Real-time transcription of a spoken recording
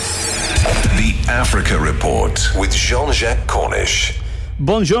Africa Report with Jean-Jacques Cornish.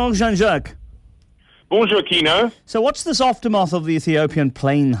 Bonjour, Jean-Jacques. Bonjour, Kino. So what's this aftermath of the Ethiopian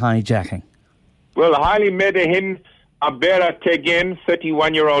plane hijacking? Well, Haile Medehin Abera Tegen,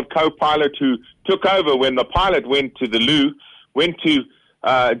 31-year-old co-pilot who took over when the pilot went to the loo, went to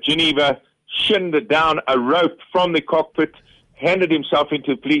Geneva, shinned down a rope from the cockpit, handed himself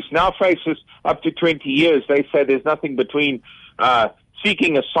into police, now faces up to 20 years. They say there's nothing between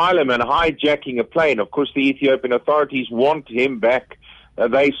seeking asylum and hijacking a plane. Of course, the Ethiopian authorities want him back.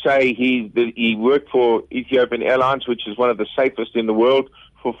 They say he worked for Ethiopian Airlines, which is one of the safest in the world,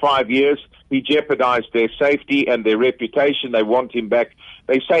 for 5 years. He jeopardized their safety and their reputation. They want him back.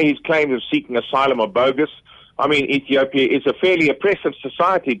 They say his claims of seeking asylum are bogus. I mean, Ethiopia is a fairly oppressive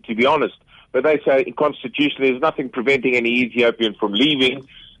society, to be honest. But they say constitutionally there's nothing preventing any Ethiopian from leaving.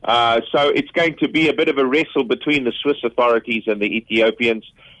 So it's going to be a bit of a wrestle between the Swiss authorities and the Ethiopians.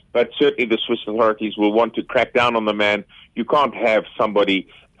 But certainly the Swiss authorities will want to crack down on the man. You can't have somebody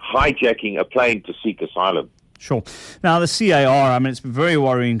hijacking a plane to seek asylum. Sure. Now, the CAR, I mean, it's very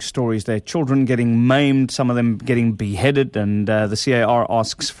worrying stories there. Children getting maimed, some of them getting beheaded, and the CAR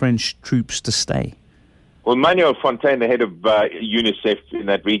asks French troops to stay. Well, Manuel Fontaine, the head of UNICEF in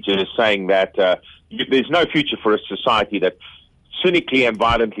that region, is saying that there's no future for a society that cynically and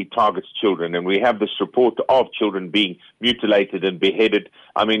violently targets children. And we have this report of children being mutilated and beheaded.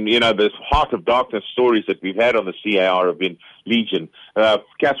 I mean, you know, the heart of darkness stories that we've had on the CAR have been legion.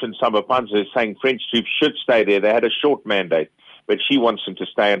 Catherine Samba-Panza is saying French troops should stay there. They had a short mandate, but she wants them to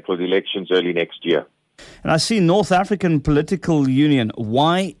stay until the elections early next year. And I see North African Political Union.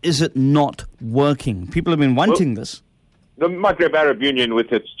 Why is it not working? People have been wanting this. The Maghreb Arab Union,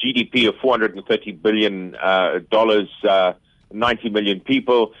 with its GDP of $430 billion, 90 million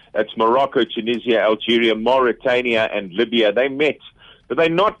people, it's Morocco, Tunisia, Algeria, Mauritania, and Libya. They met, but they're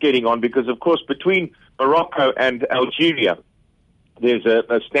not getting on because, of course, between Morocco and Algeria, there's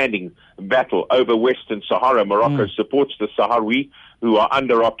a standing battle over Western Sahara. Morocco supports the Sahrawi, who are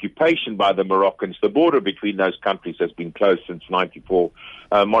under occupation by the Moroccans. The border between those countries has been closed since '94.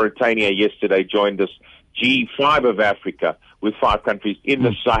 Mauritania yesterday joined us. G5 of Africa, with 5 countries in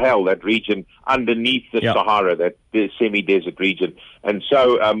the Sahel, that region underneath the Sahara, that semi-desert region. And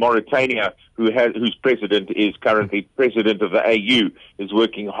so Mauritania, whose president is currently president of the AU, is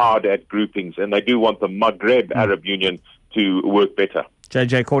working hard at groupings, and they do want the Maghreb Arab Union to work better.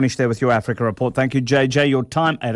 JJ Cornish there with your Africa Report. Thank you, JJ. Your time at